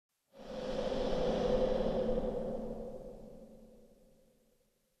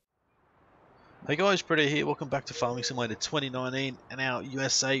Hey guys, Britto here. Welcome back to Farming Simulator 2019 and our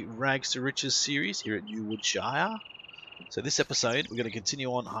USA Rags2Riches series here at New Woodshire. So this episode, we're going to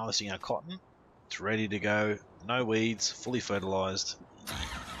continue on harvesting our cotton. It's ready to go. No weeds, fully fertilized.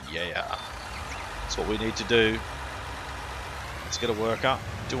 Yeah, that's what we need to do. Let's get a worker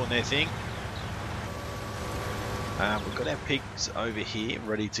doing their thing. We've got our pigs over here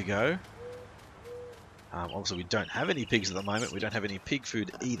ready to go. Obviously, we don't have any pigs at the moment. We don't have any pig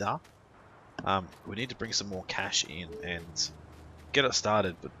food either. We need to bring some more cash in and get it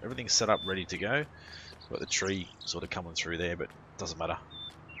started, but everything's set up ready to go. We've got the tree sort of coming through there, but it doesn't matter.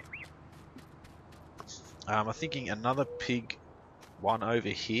 I'm thinking another pig one over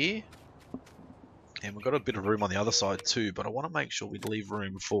here, and we've got a bit of room on the other side too, but I want to make sure we leave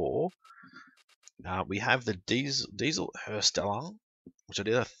room for we have the diesel Herstellung, which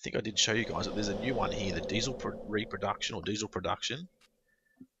I think I did show you guys that there's a new one here, the diesel reproduction or diesel production.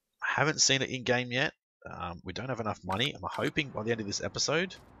 I haven't seen it in game yet. We don't have enough money. I'm hoping by the end of this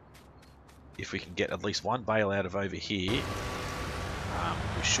episode, if we can get at least one bale out of over here,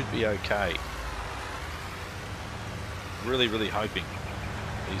 we should be okay. Really hoping.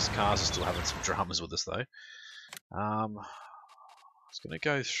 These cars are still having some dramas with us though. I was going to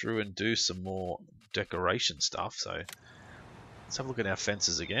go through and do some more decoration stuff, so let's have a look at our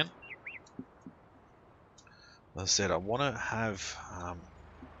fences again. As I said, I want to have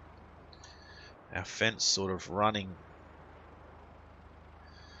our fence sort of running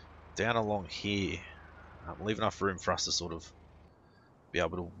down along here. Leave enough room for us to sort of be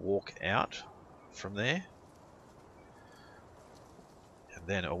able to walk out from there. And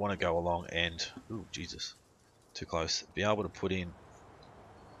then I want to go along and, ooh, Jesus, too close. Be able to put in,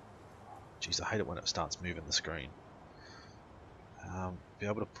 geez, I hate it when it starts moving the screen. Be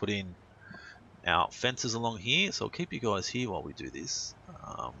able to put in our fences along here. So I'll keep you guys here while we do this.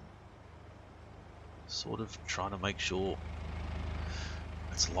 Sort of trying to make sure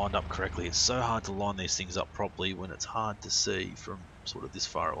it's lined up correctly. It's so hard to line these things up properly when it's hard to see from sort of this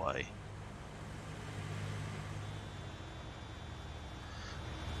far away.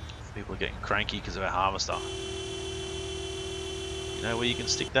 People are getting cranky because of our harvester. You know where you can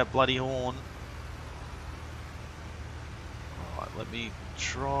stick that bloody horn? Alright, let me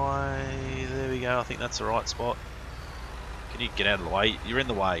try. There we go. I think that's the right spot. Can you get out of the way? You're in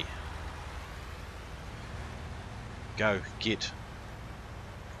the way. Go, get.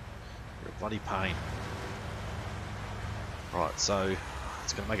 You're a bloody pain. Right, so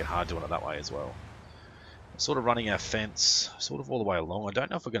it's going to make it hard doing it that way as well. Sort of running our fence sort of all the way along. I don't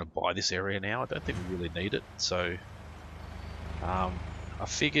know if we're going to buy this area now. I don't think we really need it. So I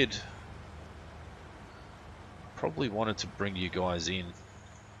figured probably wanted to bring you guys in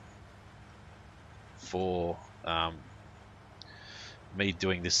for me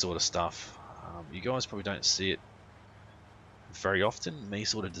doing this sort of stuff. You guys probably don't see it very often, me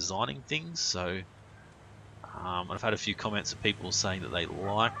sort of designing things. So I've had a few comments of people saying that they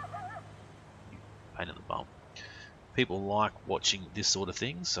like pain in the bum. People like watching this sort of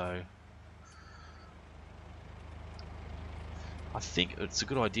thing, so I think it's a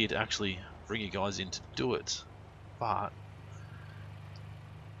good idea to actually bring you guys in to do it. But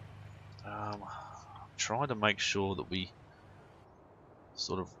I'm trying to make sure that we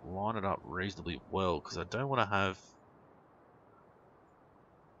sort of line it up reasonably well, because I don't want to have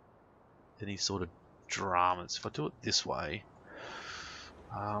any sort of dramas. If I do it this way,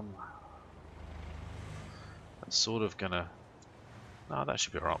 that's sort of gonna, no, that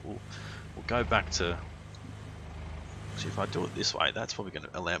should be alright. We'll go back to, see, if I do it this way, that's probably going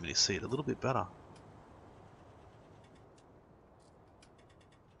to allow me to see it a little bit better.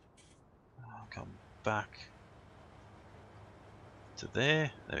 I'll come back to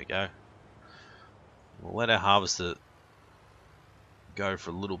there. There we go. We'll let our harvester go for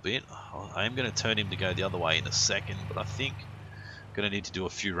a little bit. I am going to turn him to go the other way in a second, but I think I'm going to need to do a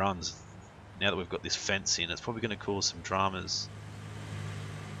few runs. Now that we've got this fence in, it's probably going to cause some dramas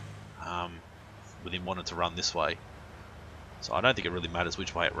with him wanting to run this way. So I don't think it really matters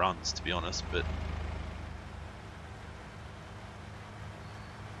which way it runs, to be honest, but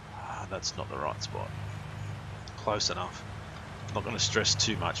that's not the right spot. Close enough. I'm not going to stress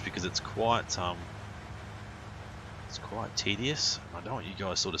too much because it's quite tedious. I don't want you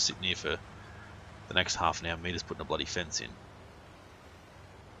guys sort of sitting here for the next half an hour, me just putting a bloody fence in.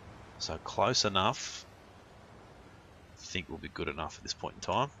 So close enough, I think will be good enough at this point in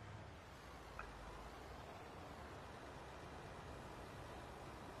time.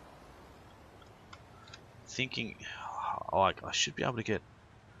 Thinking like I should be able to get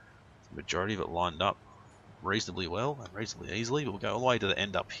the majority of it lined up reasonably well and reasonably easily, but we'll go all the way to the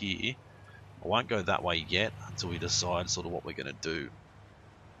end up here I won't go that way yet until we decide sort of what we're going to do.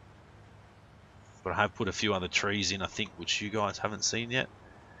 But I have put a few other trees in, I think, which you guys haven't seen yet.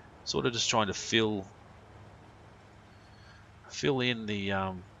 Sort of just trying to fill in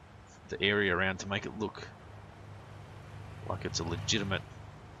the area around to make it look like it's a legitimate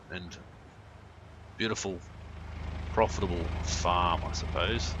and beautiful, profitable farm, I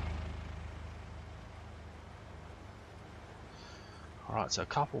suppose. Alright, so a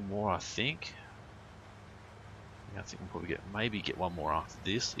couple more, I think. Yeah, I think we'll probably maybe get one more after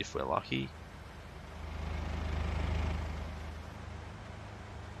this, if we're lucky.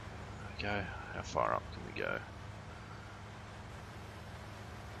 There we go. How far up can we go?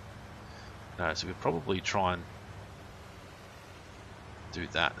 No, so we could probably try and do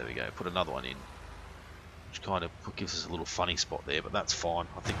that. There we go. Put another one in, which kind of gives us a little funny spot there, but that's fine.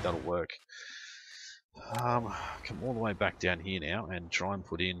 I think that'll work. Come all the way back down here now and try and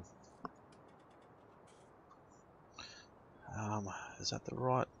put in. Is that the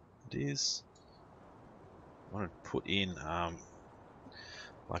right? It is. I want to put in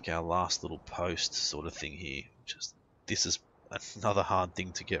like our last little post sort of thing here. Just this is another hard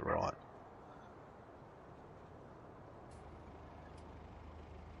thing to get right.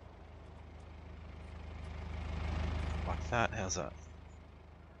 Like that. How's that?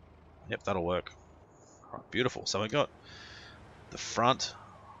 Yep, that'll work. Alright, beautiful. So we got the front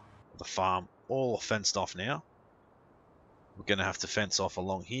of the farm all fenced off now. We're going to have to fence off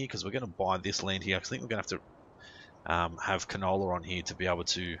along here because we're going to buy this land here. I think we're going to have to have canola on here to be able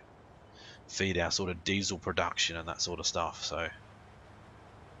to feed our sort of diesel production and that sort of stuff. So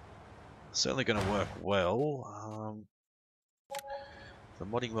certainly going to work well. The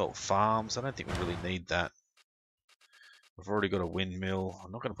modding well farms, I don't think we really need that. We've already got a windmill.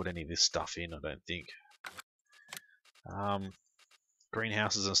 I'm not going to put any of this stuff in, I don't think.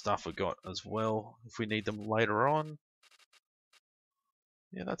 Greenhouses and stuff we've got as well if we need them later on.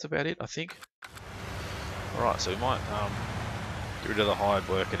 Yeah, that's about it, I think. Alright, so we might get rid of the hired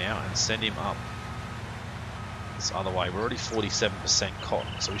worker now and send him up this other way. We're already 47%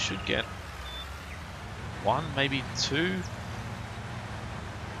 cotton, so we should get one, maybe two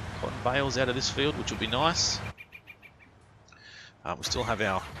cotton bales out of this field, which will be nice. We still have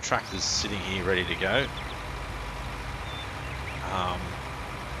our tractors sitting here ready to go.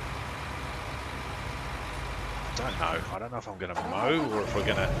 I don't know if I'm going to mow or if we're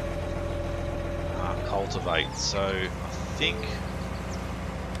going to cultivate. So I think,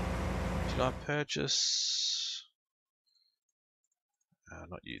 did I purchase?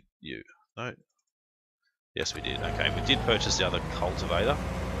 Not you. No. Yes, we did. Okay, we did purchase the other cultivator.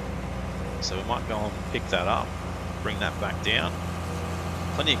 So we might go and pick that up, bring that back down.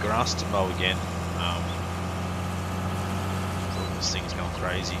 Plenty of grass to mow again. This thing's going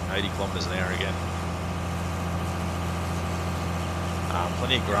crazy. 80 kilometers an hour again.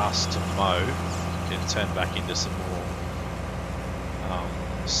 Plenty of grass to mow. Can turn back into some more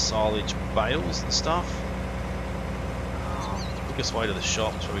silage bales and stuff. The quickest way to the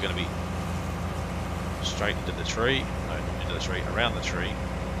shop is probably going to be straight into the tree. No, not into the tree, around the tree.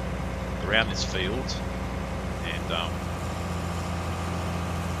 Around this field. And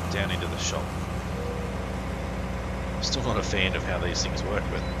down into the shop. I'm still not a fan of how these things work,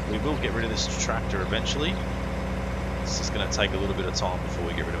 but we will get rid of this tractor eventually. It's just going to take a little bit of time before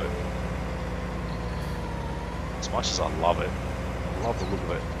we get rid of it. As much as I love it, I love the look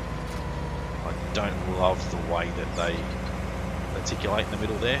of it, I don't love the way that they articulate in the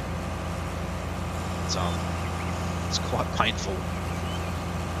middle there. It's quite painful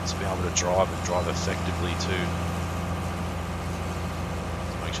to be able to drive and drive effectively too.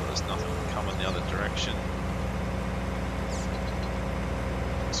 To make sure there's nothing coming the other direction.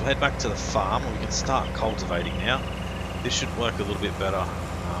 So we'll head back to the farm and we can start cultivating now. This should work a little bit better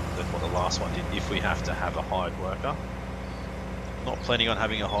than what the last one did if we have to have a hired worker. Not planning on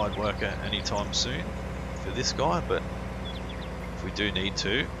having a hired worker anytime soon for this guy, but if we do need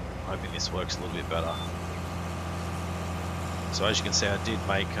to, I'm hoping this works a little bit better. So as you can see, I did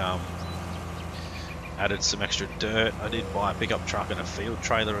make added some extra dirt. I did buy a pickup truck and a field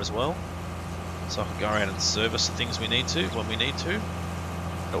trailer as well, so I can go around and service the things we need to when we need to.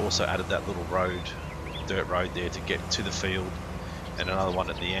 I also added that little road, dirt road there to get to the field, and another one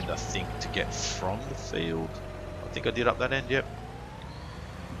at the end, I think, to get from the field. I think I did up that end, yep.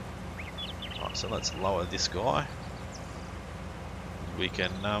 Right, so let's lower this guy. We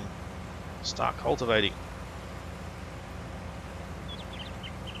can start cultivating.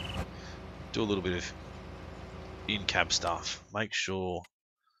 Do a little bit of in-cab stuff. Make sure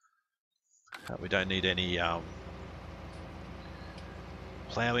that we don't need any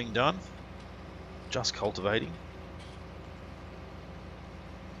ploughing done. just cultivating.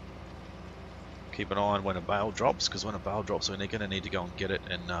 Keep an eye on when a bale drops, because when a bale drops, we're going to need to go and get it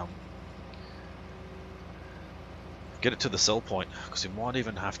and get it to the sell point, because we might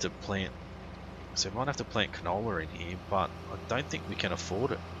even have to plant. So we might have to plant canola in here, but I don't think we can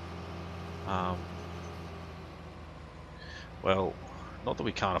afford it. Well, not that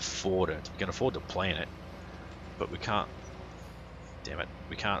we can't afford it. We can afford to plant it, but we can't. Damn it,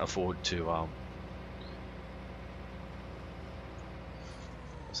 we can't afford to.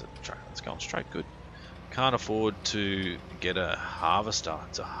 Is it track? It's going straight. Good. Can't afford to get a harvester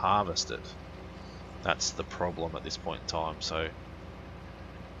to harvest it. That's the problem at this point in time. So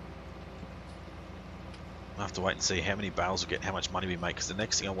I'll have to wait and see how many bales we get, how much money we make. Because the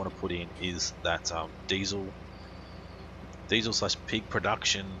next thing I want to put in is that diesel / pig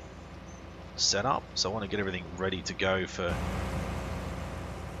production setup. So I want to get everything ready to go for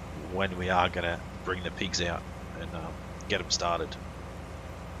when we are going to bring the pigs out and get them started.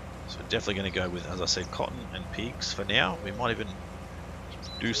 So definitely going to go with, as I said, cotton and pigs for now. We might even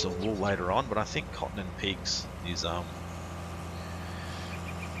do some wool later on, but I think cotton and pigs is going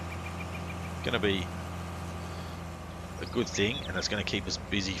to be a good thing, and it's going to keep us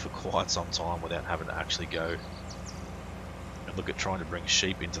busy for quite some time without having to actually go and look at trying to bring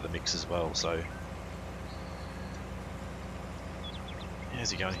sheep into the mix as well. So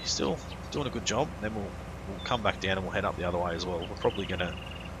how's he going? He's still doing a good job. Then we'll come back down and we'll head up the other way as well. We're probably going to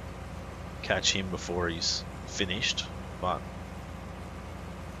catch him before he's finished, but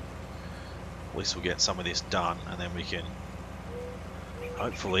at least we'll get some of this done, and then we can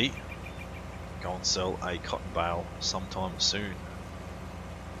hopefully go and sell a cotton bale sometime soon.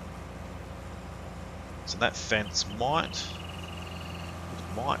 So that fence might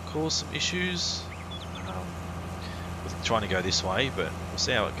cause some issues with trying to go this way, but we'll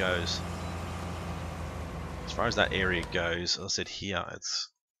see how it goes. As far as that area goes, as I said here, it's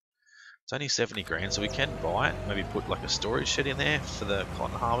only 70 grand, so we can buy it. Maybe put like a storage shed in there for the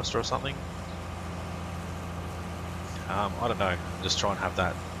cotton harvester or something. I don't know. Just try and have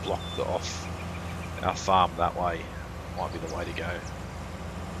that blocked off our farm that way. Might be the way to go.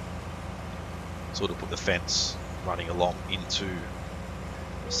 Sort of put the fence running along into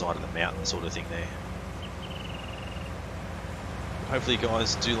the side of the mountain sort of thing there. Hopefully you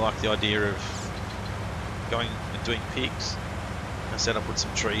guys do like the idea of going and doing pigs. I said I'll put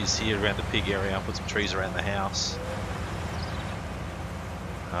some trees here around the pig area, I'll put some trees around the house.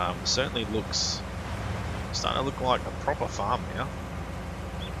 Certainly looks, starting to look like a proper farm now,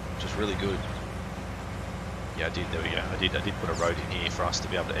 which is really good. Yeah, I did, there we go. I did put a road in here for us to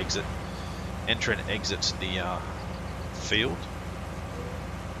be able to enter and exit the field.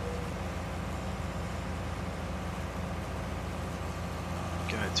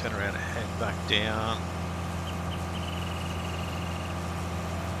 Go, turn around and head back down.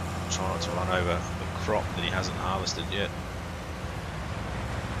 Try not to run over the crop that he hasn't harvested yet.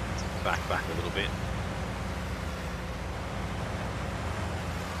 Back a little bit.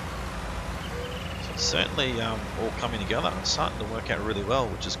 So it's certainly all coming together. It's starting to work out really well,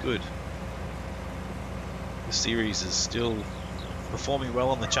 which is good. The series is still performing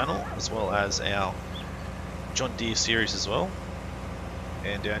well on the channel, as well as our John Deere series as well,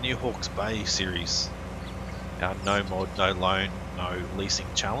 and our new Hawke's Bay series. Our no mod, no loan, no leasing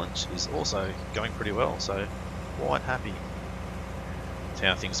challenge is also going pretty well, so quite happy with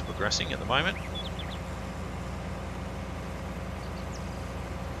how things are progressing at the moment.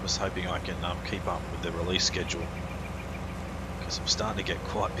 Just hoping I can keep up with the release schedule, because I'm starting to get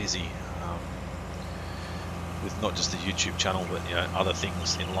quite busy with not just the YouTube channel, but you know, other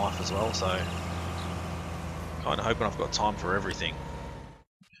things in life as well. So kind of hoping I've got time for everything.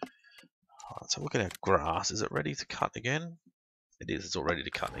 Alright, so look at our grass. Is it ready to cut again? It is. It's all ready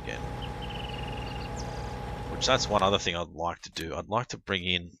to cut again. Which, that's one other thing I'd like to do. I'd like to bring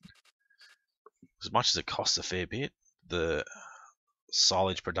in, as much as it costs a fair bit, the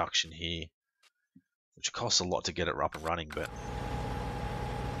silage production here, which costs a lot to get it up and running, but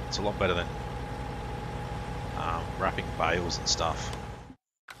it's a lot better than wrapping bales and stuff,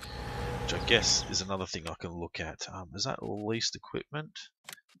 which I guess is another thing I can look at. Is that all leased equipment?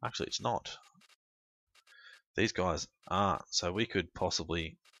 Actually, it's not. These guys aren't, so we could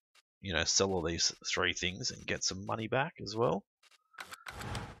possibly, you know, sell all these 3 things and get some money back as well,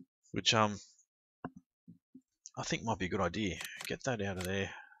 which I think might be a good idea. Get that out of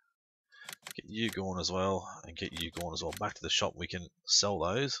there, get you going as well, and get you going as well. Back to the shop, we can sell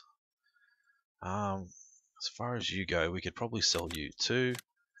those. As far as you go, we could probably sell you too.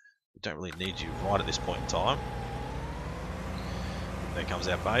 We don't really need you right at this point in time. There comes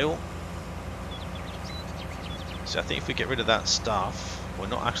our bale. So I think if we get rid of that stuff, we're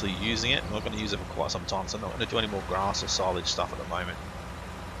not actually using it. We're not going to use it for quite some time, so I'm not going to do any more grass or silage stuff at the moment.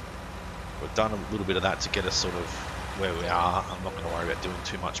 We've done a little bit of that to get us sort of where we are. I'm not going to worry about doing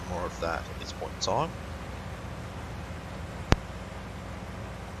too much more of that at this point in time.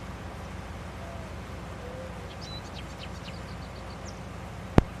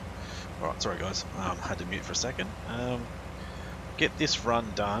 Alright, sorry guys, had to mute for a second. Get this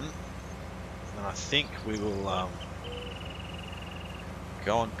run done, and I think we will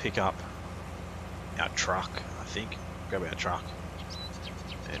go and pick up our truck, I think. Grab our truck,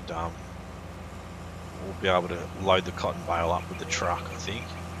 and we'll be able to load the cotton bale up with the truck, I think.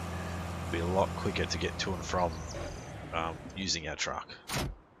 It'll be a lot quicker to get to and from using our truck.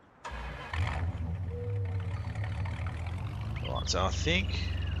 Alright, so I think...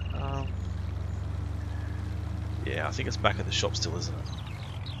 yeah, I think it's back at the shop still, isn't it?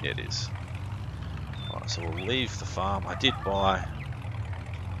 Yeah, it is. Alright, so we'll leave the farm. I did buy...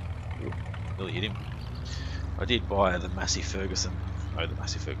 Ooh, nearly hit him. I did buy the Massey Ferguson... Oh, the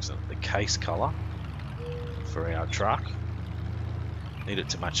Massey Ferguson. The case colour for our truck. Need it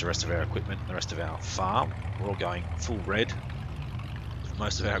to match the rest of our equipment, the rest of our farm. We're all going full red for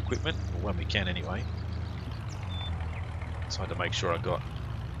most of our equipment, or when we can anyway. So I had to make sure I got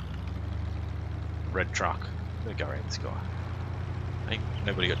a red truck. I'm going to go around this guy. Ain't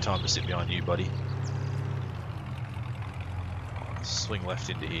nobody got time to sit behind you, buddy. I'll swing left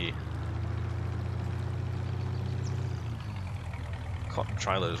into here. Cotton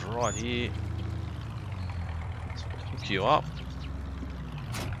trailer is right here. So we'll hook you up.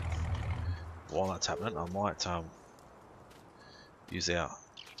 While that's happening, I might use our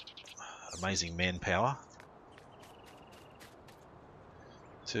amazing manpower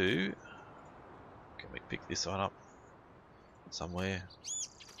to... Can we pick this one up somewhere?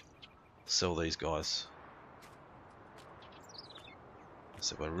 Sell these guys.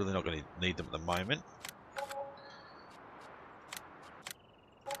 So we're really not going to need them at the moment.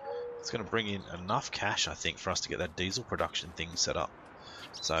 It's going to bring in enough cash, I think, for us to get that diesel production thing set up.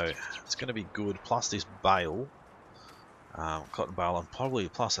 So it's going to be good. Plus this bale, cotton bale, and probably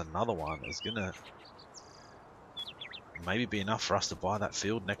plus another one is going to maybe be enough for us to buy that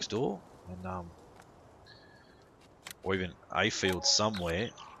field next door, and or even a field somewhere.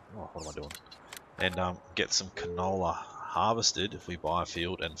 Oh, what am I doing? And get some canola harvested if we buy a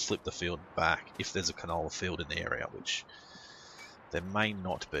field and flip the field back if there's a canola field in the area, which there may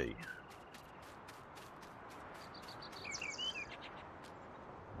not be.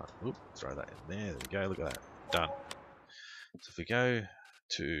 Oop, throw that in there. There we go. Look at that. Done. So if we go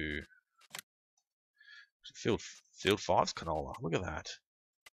to field 5's canola, look at that.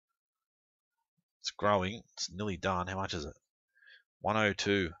 It's growing. It's nearly done. How much is it?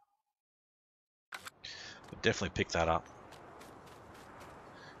 102. We'll definitely pick that up.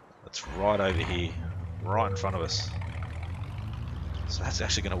 That's right over here, right in front of us. So that's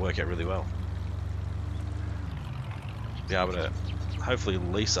actually going to work out really well. Be able to hopefully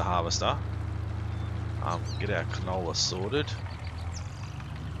lease a harvester, get our canola sorted.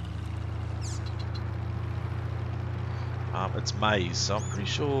 It's maize, so I'm pretty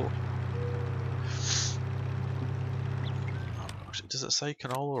sure. Actually, does it say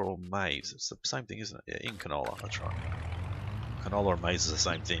canola or maize? It's the same thing, isn't it? Yeah, in canola, that's right. Canola and maize is the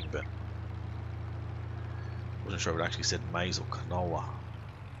same thing, but I wasn't sure if it actually said maize or canola.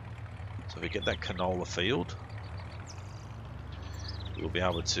 So if we get that canola field, we'll be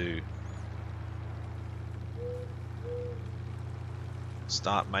able to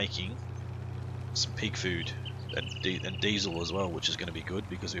start making some pig food and diesel as well, which is going to be good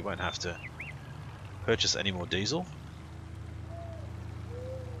because we won't have to purchase any more diesel,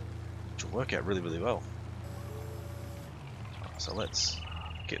 which will work out really, really well. So let's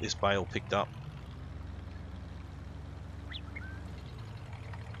get this bale picked up. There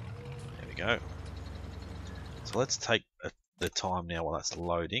we go. So let's take the time now while that's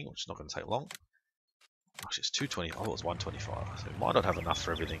loading, which is not going to take long. Actually, it's 220. Oh, it was 125. So we might not have enough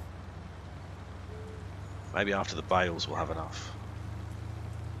for everything. Maybe after the bales we'll have enough.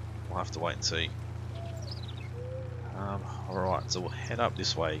 We'll have to wait and see. Alright, so we'll head up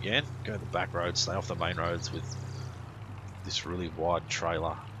this way again. Go the back roads, stay off the main roads with this really wide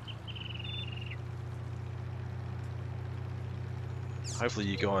trailer. Hopefully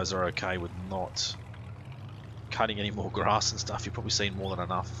you guys are okay with not cutting any more grass and stuff. You've probably seen more than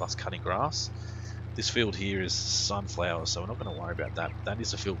enough of us cutting grass. This field here is sunflowers, so we're not going to worry about that. That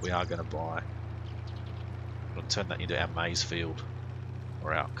is a field we are going to buy. We're going to turn that into our maize field,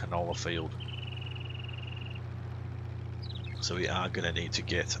 or our canola field. So we are going to need to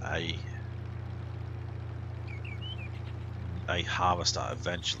get a a harvester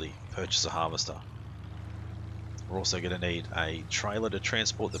eventually, purchase a harvester. We're also going to need a trailer to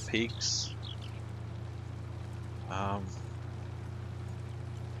transport the pigs.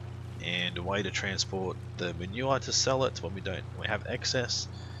 And a way to transport the manure to sell it when we have excess.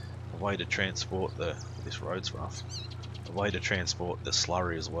 A way to transport this road's rough. A way to transport the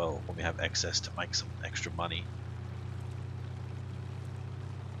slurry as well when we have excess to make some extra money.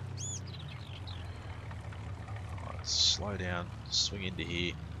 Alright, slow down, swing into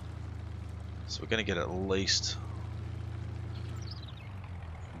here. So we're going to get at least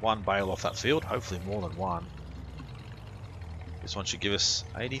one bale off that field, hopefully more than one. This one should give us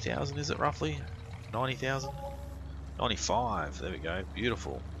 80,000, is it roughly? 90,000? 95, there we go,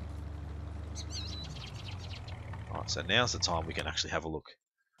 beautiful. Alright, so now's the time we can actually have a look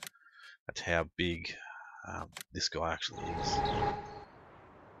at how big this guy actually is.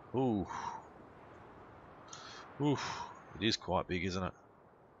 Ooh. Oof, it is quite big, isn't it?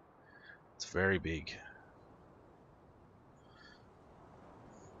 It's very big.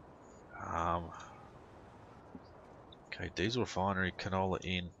 Okay, diesel refinery, canola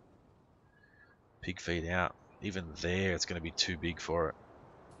in, pig feed out. Even there, it's going to be too big for it.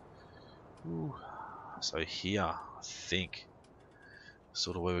 Ooh. So here, I think,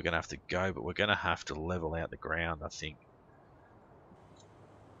 sort of where we're going to have to go, but we're going to have to level out the ground, I think.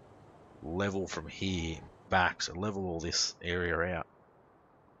 Level from here back, so level all this area out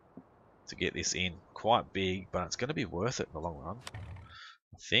to get this in. Quite big, but it's going to be worth it in the long run.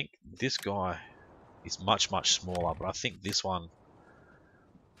 I think this guy is much smaller, but I think this one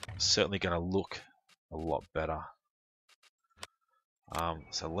is certainly going to look a lot better.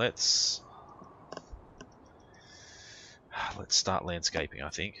 So let's start landscaping, I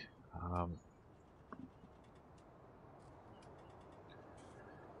think. I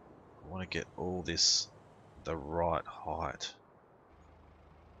want to get all this the right height.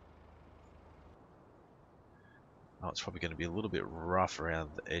 Oh, it's probably going to be a little bit rough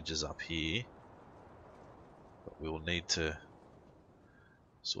around the edges up here, but we will need to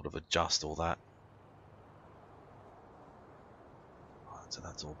sort of adjust all that. Right, so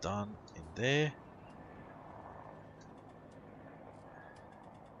that's all done in there.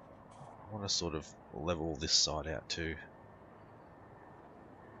 I want to sort of level this side out too.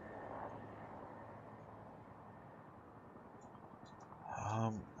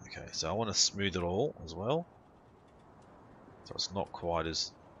 Okay, so I want to smooth it all as well, so it's not quite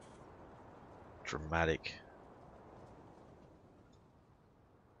as dramatic.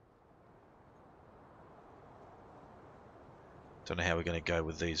 Don't know how we're going to go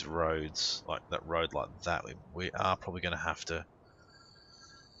with these roads, like that road like that. We are probably going to have to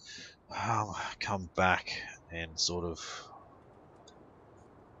come back and sort of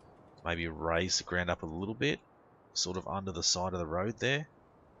maybe raise the ground up a little bit, sort of under the side of the road there,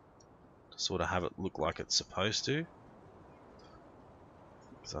 to sort of have it look like it's supposed to.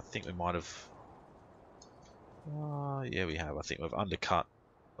 Because I think we might have, yeah, we have. I think we've undercut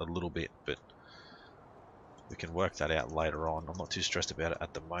a little bit, but we can work that out later on. I'm not too stressed about it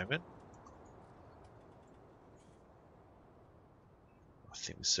at the moment. I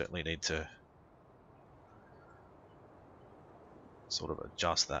think we certainly need to sort of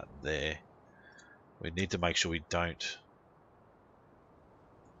adjust that there. We need to make sure we don't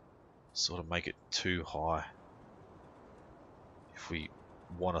sort of make it too high if we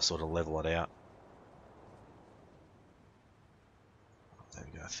want to sort of level it out. There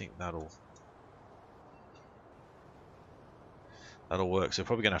we go. I think that'll work. So we're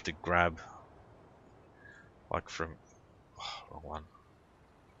probably going to have to grab, like from, wrong one,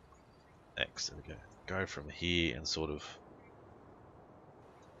 X, there we go. Go from here and sort of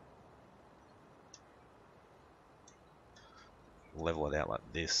level it out like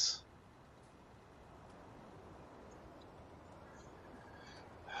this.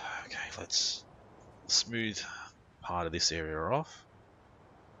 Okay, let's smooth part of this area off.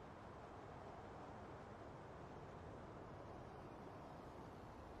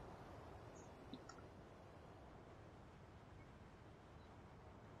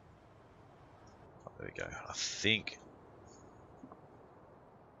 There we go. I think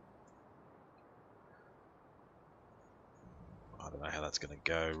I don't know how that's going to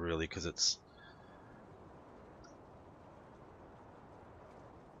go really, because it's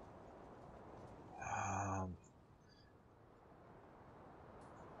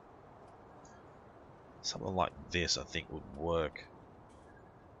something like this. I think would work.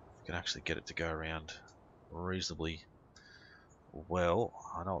 We can actually get it to go around reasonably well.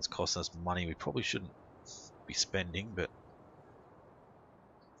 I know it's costing us money we probably shouldn't be spending, but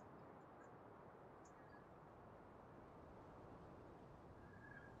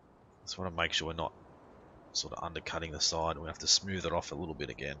Just want to make sure we're not sort of undercutting the side. We have to smooth it off a little bit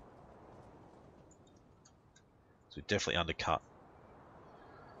again. So we definitely undercut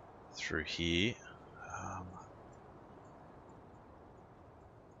through here.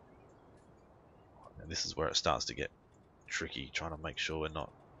 And this is where it starts to get tricky, trying to make sure we're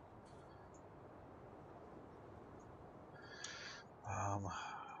not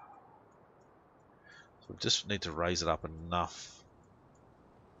so we just need to raise it up enough.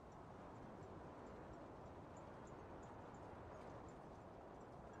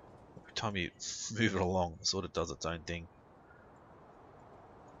 Every time you move it along, it sort of does its own thing.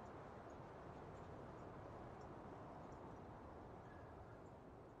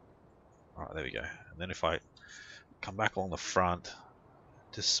 Alright, there we go. And then if I come back along the front,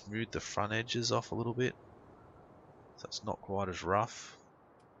 just smooth the front edges off a little bit, so it's not quite as rough.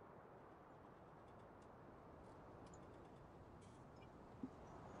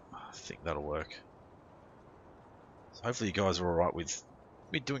 I think that'll work. So hopefully you guys are alright with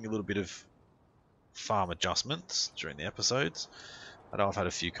me doing a little bit of farm adjustments during the episodes. I know I've had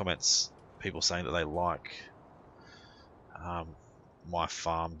a few comments, people saying that they like my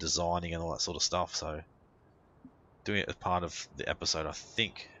farm designing and all that sort of stuff, so doing it as part of the episode I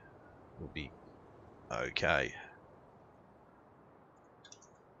think will be okay.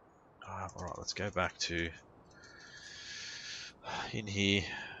 Alright, let's go back to in here,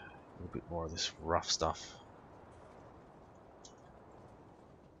 a little bit more of this rough stuff.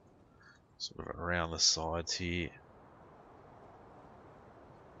 Sort of around the sides here.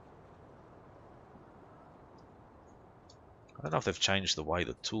 I don't know if they've changed the way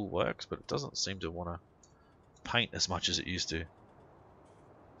the tool works, but it doesn't seem to want to paint as much as it used to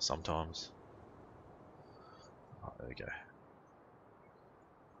sometimes. Oh, there we go.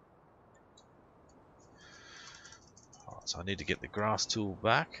 Alright, so I need to get the grass tool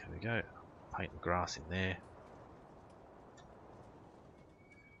back. There we go. Paint the grass in there.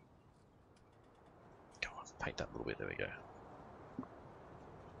 Come on, paint that a little bit. There we go.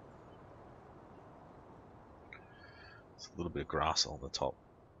 It's a little bit of grass on the top.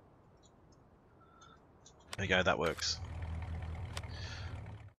 There we go, that works.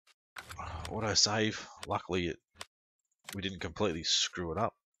 Auto save. Luckily, we didn't completely screw it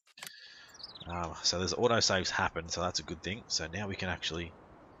up. So there's auto saves happen, so that's a good thing. So now we can actually,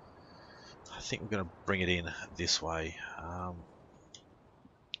 I think we're going to bring it in this way.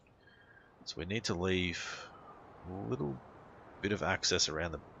 So we need to leave a little bit of access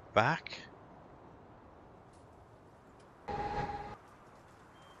around the back.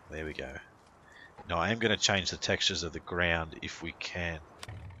 There we go. Now I am going to change the textures of the ground if we can.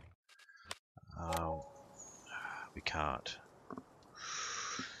 We can't,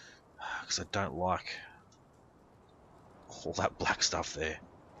 because I don't like all that black stuff there.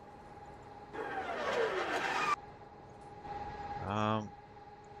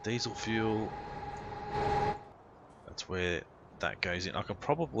 Diesel fuel, that's where that goes in. I can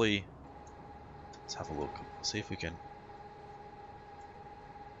probably, let's have a look, see if we can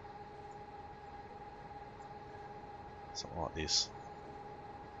something like this.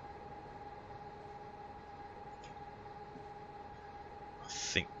 I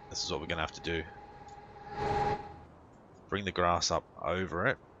think this is what we're going to have to do. Bring the grass up over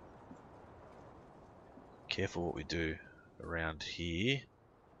it. Careful what we do around here.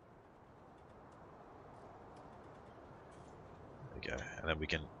 There we go, and then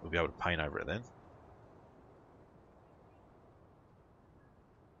we'll be able to paint over it then.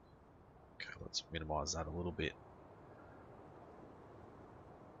 Okay, let's minimize that a little bit.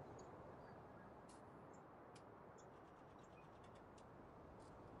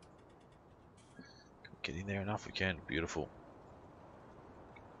 Get in there enough we can. Beautiful.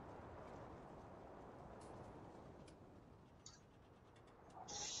 I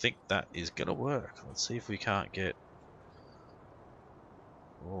think that is gonna work. Let's see if we can't get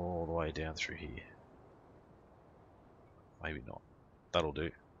all the way down through here. Maybe not. That'll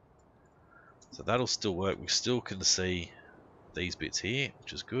do. So that'll still work. We still can see these bits here,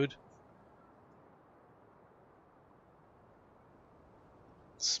 which is good.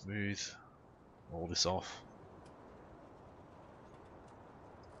 Smooth all this off.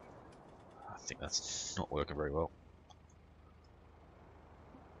 I think that's not working very well.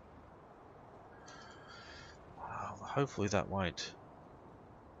 Hopefully that won't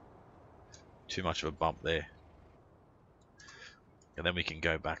too much of a bump there, and then we can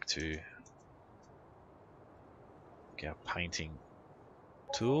go back to our painting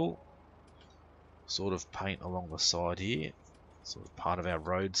tool, sort of paint along the side here, sort of part of our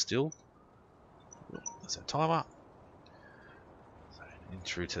road still. That's our timer. So in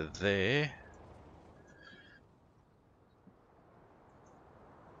through to there.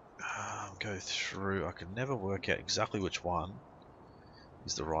 Go through. I can never work out exactly which one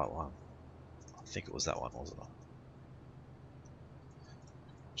is the right one. I think it was that one, wasn't it?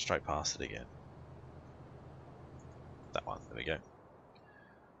 Straight past it again. That one. There we go. Right,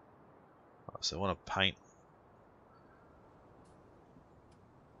 so I want to paint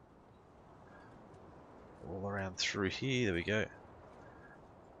all around through here. There we go.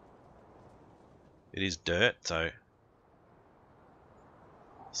 It is dirt, so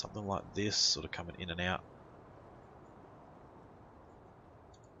something like this sort of coming in and out.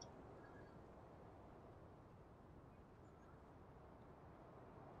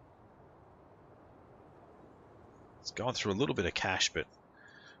 It's going through a little bit of cache, but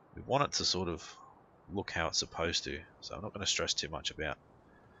we want it to sort of look how it's supposed to. So I'm not going to stress too much about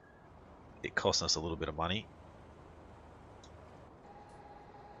it costing us a little bit of money.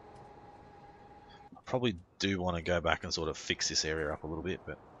 I probably do want to go back and sort of fix this area up a little bit,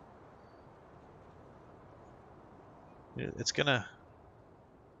 but it's gonna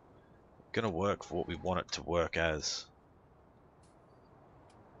work for what we want it to work as.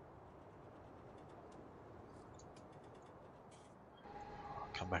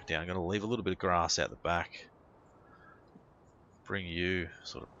 Come back down. I'm going to leave a little bit of grass out the back. Bring you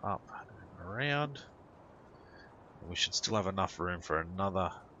sort of up and around. And we should still have enough room for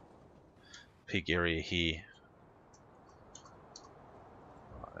another pig area here.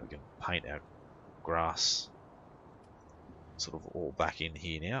 Right, we can paint our grass sort of all back in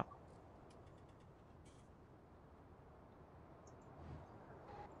here now.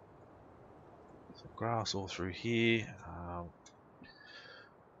 So grass all through here.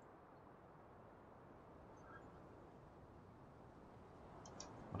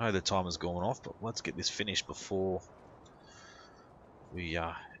 I know the timer's gone off, but let's get this finished before we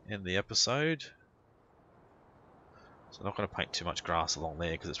end the episode. So I'm not going to paint too much grass along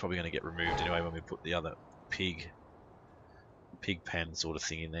there because it's probably going to get removed anyway when we put the other pig pen sort of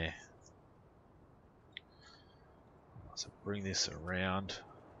thing in there. So bring this around.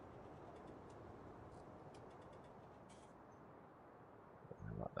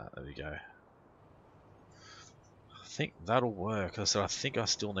 Like that, there we go. I think that'll work. So I think I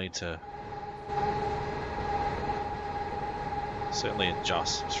still need to certainly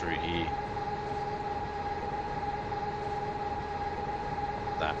adjust through here.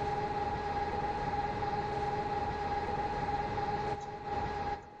 Like that.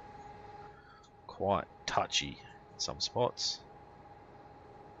 Quite touchy in some spots.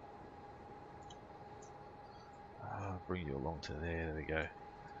 Bring you along to there we go.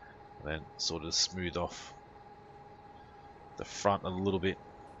 And then sort of smooth off the front a little bit.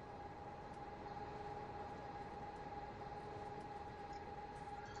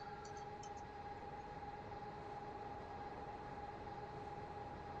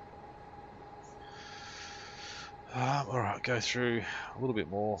 Alright, go through a little bit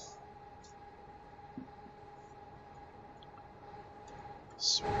more.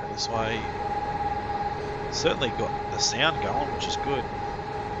 Spread this way. Certainly got the sound going, which is good.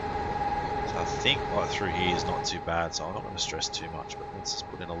 So I think right through here is not too bad, so I'm not going to stress too much, but let's just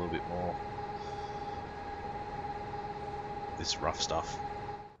put in a little bit more this rough stuff.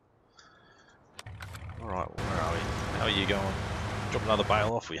 Alright, where are we? How are you going? Drop another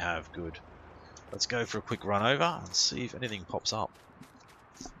bale off? We have, good. Let's go for a quick run over and see if anything pops up.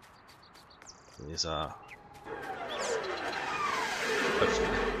 There's no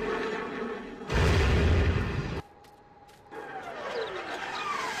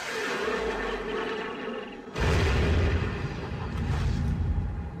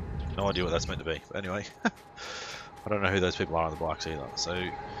idea what that's meant to be, but anyway. I don't know who those people are on the bikes either. So,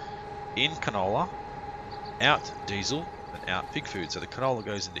 in canola, out diesel, and out pig food. So the canola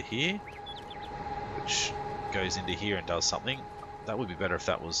goes into here, which goes into here and does something. That would be better if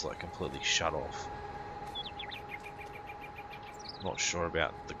that was like completely shut off. Not sure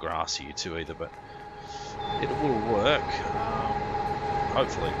about the grass here too either, but it will work,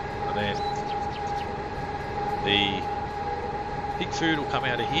 hopefully. And then the pig food will come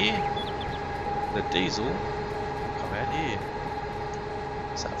out of here, the diesel will come out here.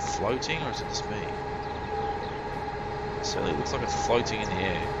 Is that floating or is it just me? It certainly looks like it's floating in the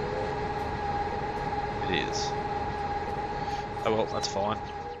air. It is. Oh well, that's fine.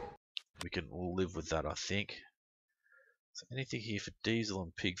 We'll live with that, I think. So anything here for diesel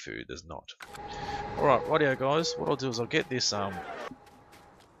and pig food? There's not. Alright, rightio guys, what I'll do is I'll get this,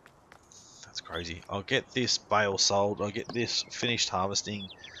 that's crazy. I'll get this bale sold, I'll get this finished harvesting,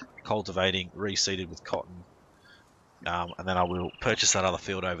 cultivating, reseeded with cotton, and then I will purchase that other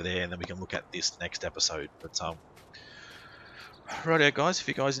field over there, and then we can look at this next episode. But right, guys, if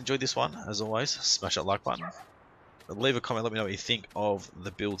you guys enjoyed this one, as always, smash that like button. Leave a comment, let me know what you think of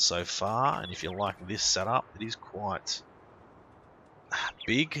the build so far, and if you like this setup. It is quite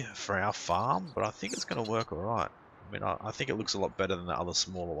big for our farm, but I think it's going to work alright. I mean, I think it looks a lot better than the other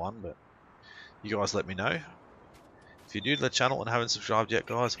smaller one, but you guys let me know. If you're new to the channel and haven't subscribed yet,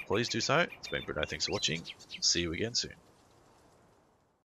 guys, please do so. It's been Britto, thanks for watching. See you again soon.